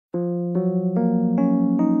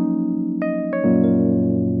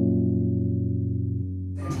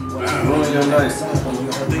your night?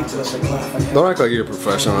 Don't act like you're a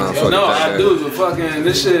professional. No, I do, but fucking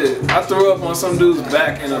this shit, I threw up on some dude's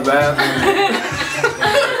back in the bathroom.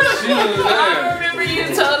 She was there. I remember you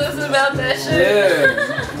told us about that shit.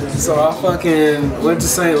 Yeah. So I fucking went to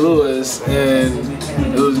St. Louis and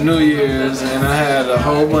it was New Year's and I had a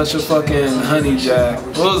whole bunch of fucking honey jack.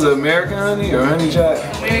 What was it, American honey or honey jack?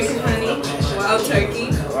 American honey, wild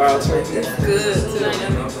turkey. Wild turkey. It's good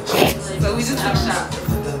tonight. So we just took shots.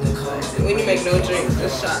 When you make no drinks,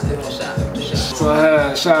 just shot after shot after shot. So I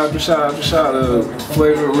had shot after shot after shot of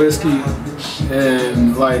flavored whiskey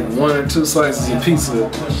and like 1 or 2 slices of pizza.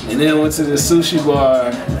 And then went to the sushi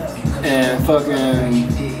bar and fucking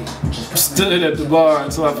stood at the bar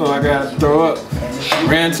until I felt like I had to throw up.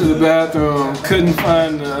 Ran to the bathroom, couldn't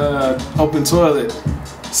find the open toilet.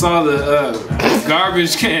 Saw the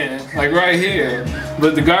garbage can, like right here.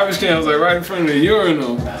 But the garbage can was like right in front of the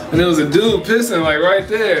urinal. And there was a dude pissing like right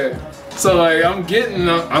there. So like I'm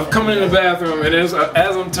coming in the bathroom and as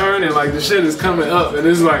I'm turning, like the shit is coming up and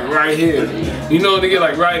it's like right here. You know when they get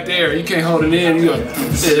like right there, you can't hold it in, you go,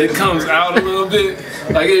 it comes out a little bit.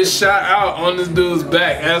 Like it shot out on this dude's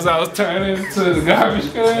back as I was turning to the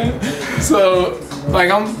garbage can. So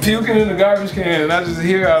like I'm puking in the garbage can and I just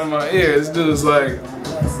hear out of my ear, this dude's like,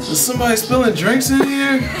 is somebody spilling drinks in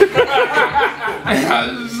here? And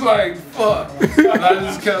I was just like, fuck. And I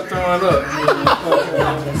just kept throwing up.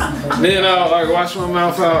 Then I like washed my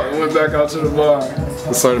mouth out and went back out to the bar.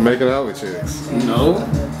 I started making out with chicks. No.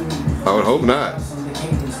 I would hope not.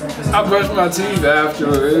 I brushed my teeth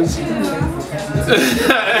afterwards.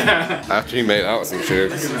 After you made out with some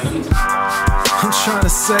chicks. I'm trying to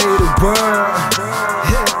say the world.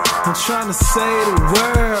 Yeah, I'm trying to say the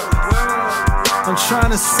world. I'm trying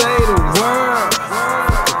to say the world.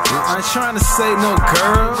 I ain't trying to say no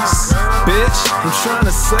girls, bitch. I'm trying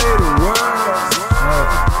to say the world.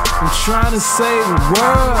 I'm trying to say the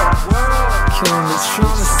world. I'm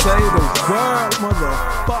trying to say the world,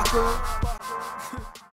 motherfucker.